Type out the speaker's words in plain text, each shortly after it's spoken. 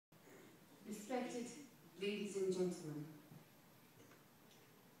and gentlemen,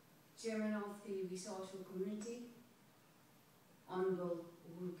 Chairman of the Resourceful Community, Honorable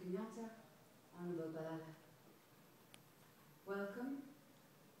Uhuru Kenyatta, Honorable Balala, welcome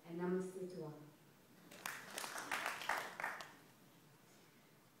and namaste to all.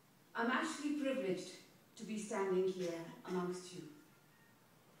 I'm actually privileged to be standing here amongst you.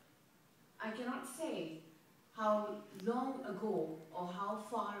 I cannot say how long ago or how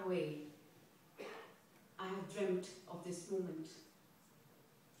far away I have dreamt of this moment.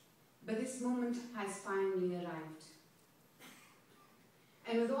 But this moment has finally arrived.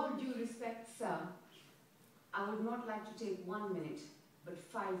 And with all due respect, sir, I would not like to take 1 minute, but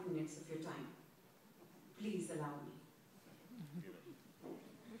 5 minutes of your time. Please allow me.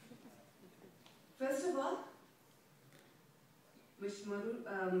 First of all, Mishma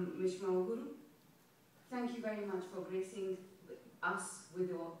Uhuru, thank you very much for gracing us with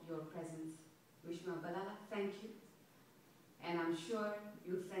your presence. Mishma Balala, thank you. And I'm sure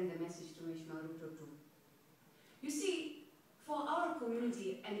you'll send a message to Mishma Ruto too. You see, for our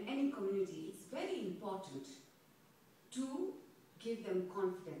community and any community, it's very important to give them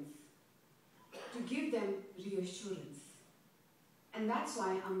confidence, to give them reassurance. And that's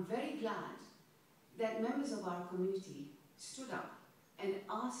why I'm very glad that members of our community stood up and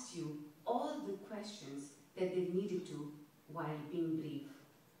asked you all the questions that they needed to while being brave.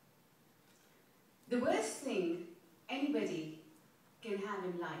 The worst thing anybody can have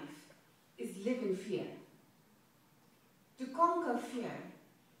in life is live in fear. To conquer fear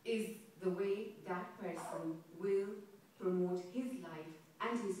is the way that person will promote his life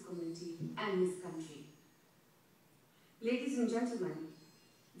and his community and his country. Ladies and gentlemen,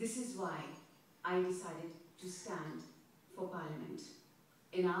 this is why I decided to stand for Parliament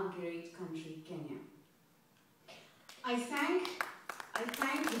in our great country, Kenya. I thank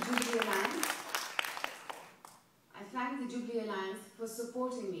the Jubilee Alliance. I thank the Jubilee Alliance for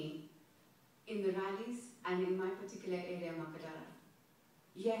supporting me in the rallies and in my particular area, Makadara.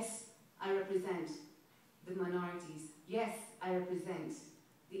 Yes, I represent the minorities. Yes, I represent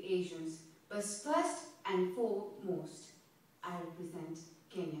the Asians. But first and foremost, I represent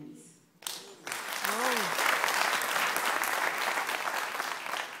Kenyans.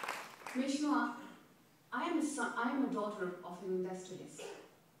 Mishma, I am a daughter of an industrialist.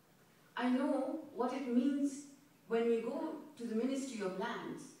 I know what it means when you go to the Ministry of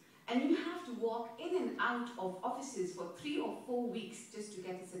Lands and you have to walk in and out of offices for 3 or 4 weeks just to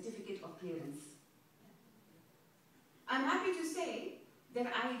get a certificate of clearance. I'm happy to say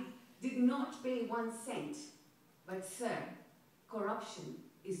that I did not pay 1 cent, but sir, corruption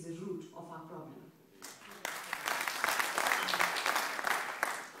is the root of our problem.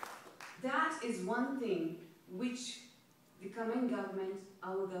 That is one thing which the coming government,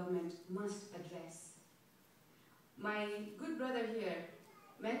 our government, must address. My good brother here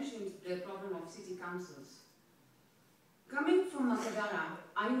mentioned the problem of city councils. Coming from Makadara,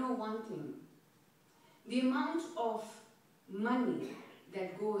 I know one thing. The amount of money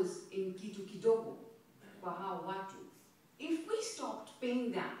that goes in kitu kidogo, kwa hao watu, if we stopped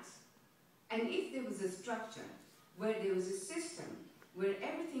paying that, and if there was a structure where there was a system where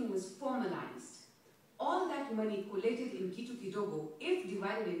everything was formalized, all that money collated in kitu kidogo, if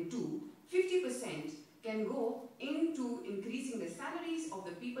divided in two, 50% can go into increasing the salaries of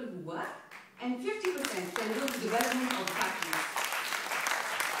the people who work, and 50% can go to development of factories.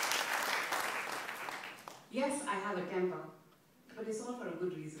 Yes, I have a temper, but it's all for a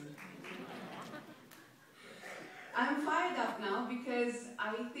good reason. I'm fired up now because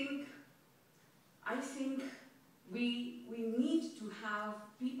I think we need to have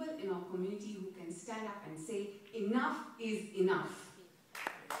people in our community who can stand up and say, enough is enough.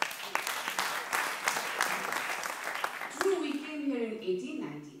 True, we came here in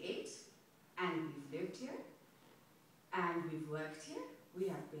 1898, and we've lived here, and we've worked here, we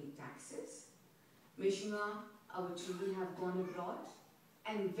have paid taxes. Mishma, our children have gone abroad,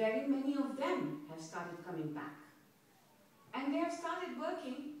 and very many of them have started coming back. And they have started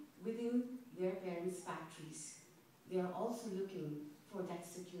working within their parents' factories. They are also looking for that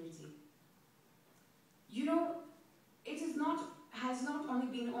security. You know, it has not only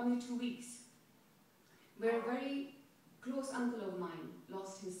been 2 weeks where a very close uncle of mine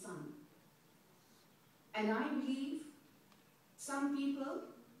lost his son. And I believe some people,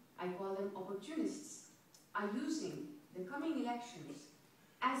 I call them opportunists, are using the coming elections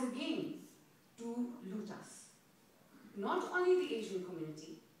as a game to loot us. Not only the Asian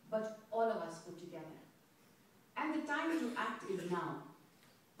community, but all of us put together. And the time to act is now.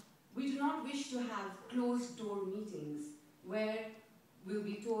 We do not wish to have closed-door meetings where we'll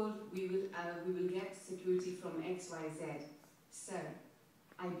be told we will get security from XYZ. Sir,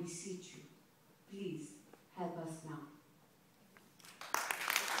 I beseech you, please help us now.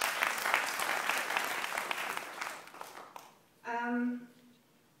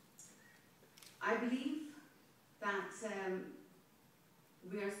 I believe that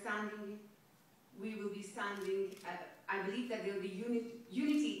we will be standing, I believe that there will be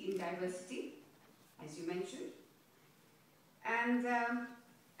unity in diversity, as you mentioned. And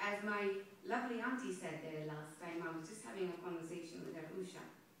as my lovely auntie said there last time, I was just having a conversation with Arusha.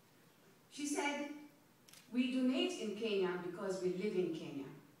 She said, we donate in Kenya because we live in Kenya.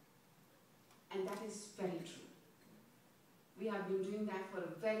 And that is very true. We have been doing that for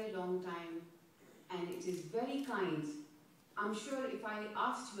a very long time, and it is very kind. I'm sure if I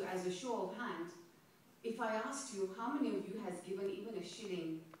asked you as a show of hands, if I asked you how many of you has given even a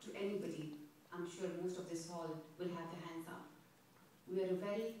shilling to anybody, I'm sure most of this hall will have their hands up. We are a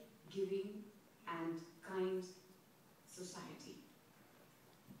very giving and kind society.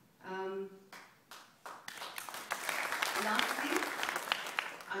 Lastly,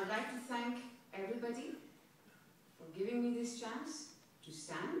 I'd like to thank everybody for giving me this chance to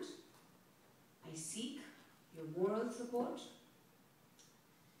stand. I seek your moral support,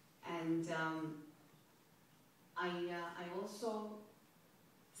 and I also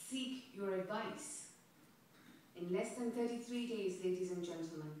seek your advice. In less than 33 days, ladies and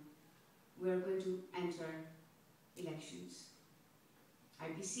gentlemen, we are going to enter elections. I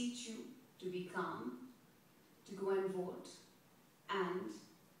beseech you to be calm, to go and vote, and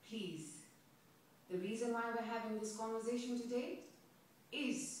please, the reason why we're having this conversation today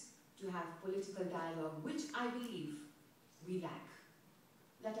is to have political dialogue, which I believe we lack.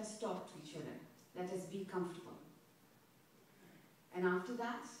 Let us talk to each other. Let us be comfortable. And after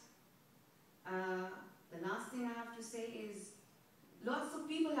that, the last thing I have to say is, lots of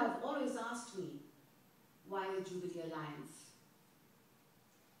people have always asked me, why the Jubilee Alliance?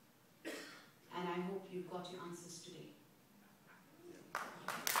 And I hope you got your answers today.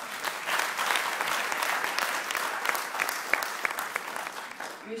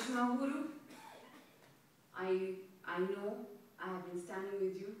 Mheshimiwa Uhuru, I know I have been standing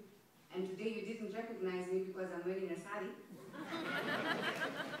with you, and today you didn't recognize me because I'm wearing a sari.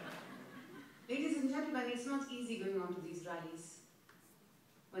 Ladies and gentlemen, it's not easy going on to these rallies.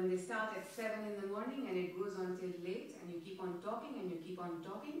 When they start at 7 in the morning and it goes on till late, and you keep on talking and you keep on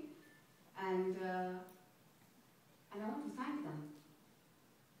talking, and I want to thank them.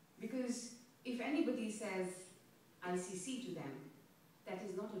 Because if anybody says ICC to them, that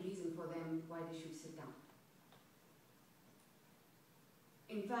is not a reason for them why they should sit down.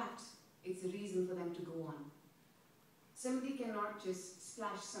 In fact, it's a reason for them to go on. Somebody cannot just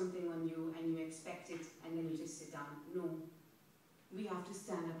splash something on you and you expect it and then you just sit down. No, we have to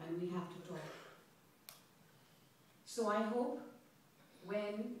stand up and we have to talk. So I hope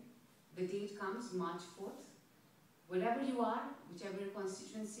when the date comes, March 4th, wherever you are, whichever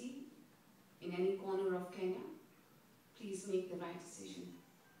constituency, in any corner of Kenya, please make the right decision.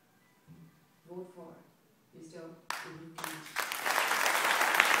 Vote for Mr. Uhuru Kenyatta.